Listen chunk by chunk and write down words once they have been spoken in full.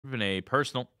Even a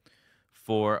personal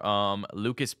for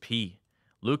Lucas P.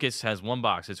 Lucas has one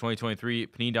box, a 2023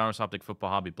 Panini Donruss Optic Football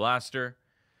Hobby Blaster,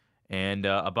 and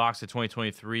a box of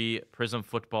 2023 Prism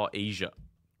Football Asia.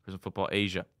 Prism Football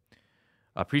Asia.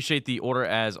 Appreciate the order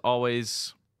as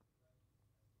always,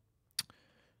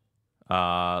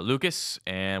 Lucas,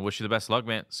 and wish you the best luck,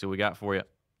 man. See what we got for you.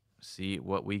 See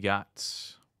what we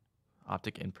got.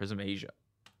 Optic and Prism Asia.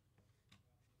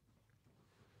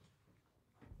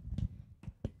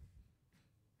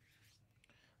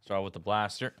 Start with the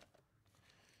blaster.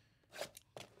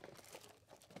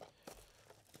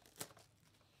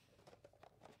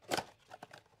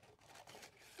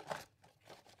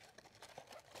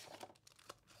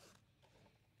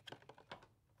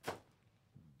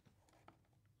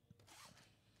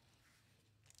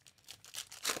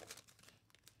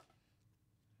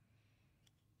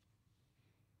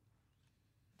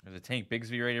 There's a Tank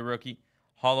Bigsby rated rookie,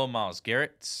 Hollow Myles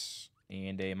Garrett,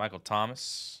 and a Michael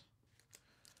Thomas.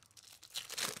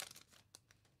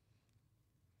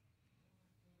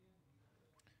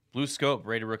 Blue Scope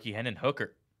rated rookie, Hendon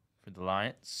Hooker for the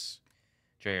Lions.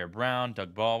 J.R. Brown,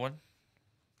 Doug Baldwin.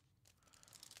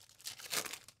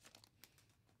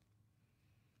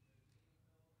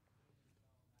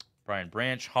 Brian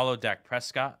Branch, Hollow Dak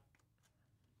Prescott.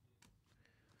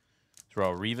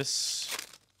 Terrell Revis.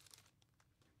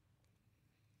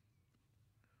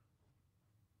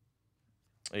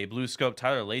 A Blue Scope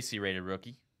Tyler Lacey rated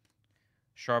rookie.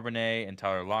 Charbonnet and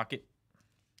Tyler Lockett.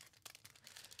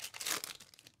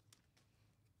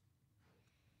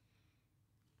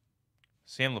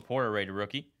 Sam Laporta rated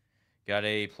rookie. Got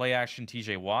a play action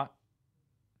TJ Watt.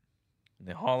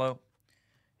 The Hollow.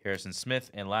 Harrison Smith.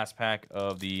 And last pack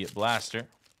of the blaster.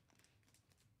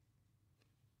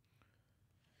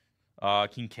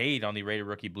 Kincaid on the rated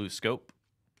rookie Blue Scope.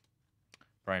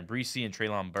 Brian Breesy and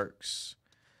Treylon Burks.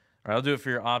 All right, I'll do it for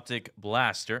your Optic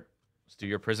Blaster. Let's do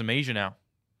your Prism Asia now.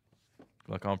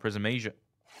 Good luck on Prism Asia.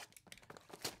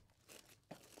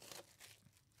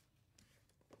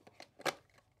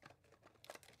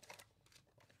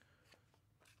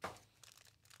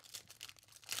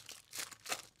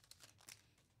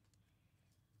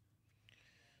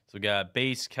 So we got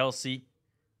base Kelsey,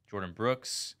 Jordan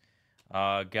Brooks.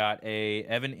 Got a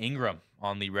Evan Ingram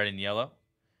on the red and yellow,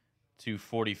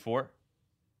 244.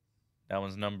 That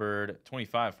one's numbered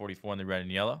 2544 in the red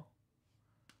and yellow.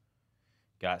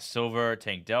 Got silver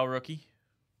Tank Dell rookie.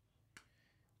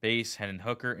 Base Hendon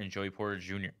Hooker and Joey Porter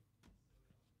Jr.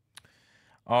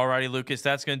 Alrighty, Lucas,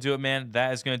 that's going to do it, man.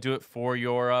 That is going to do it for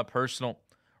your personal.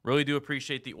 Really do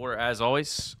appreciate the order as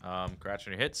always. Congrats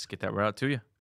on your hits. Get that right out to you.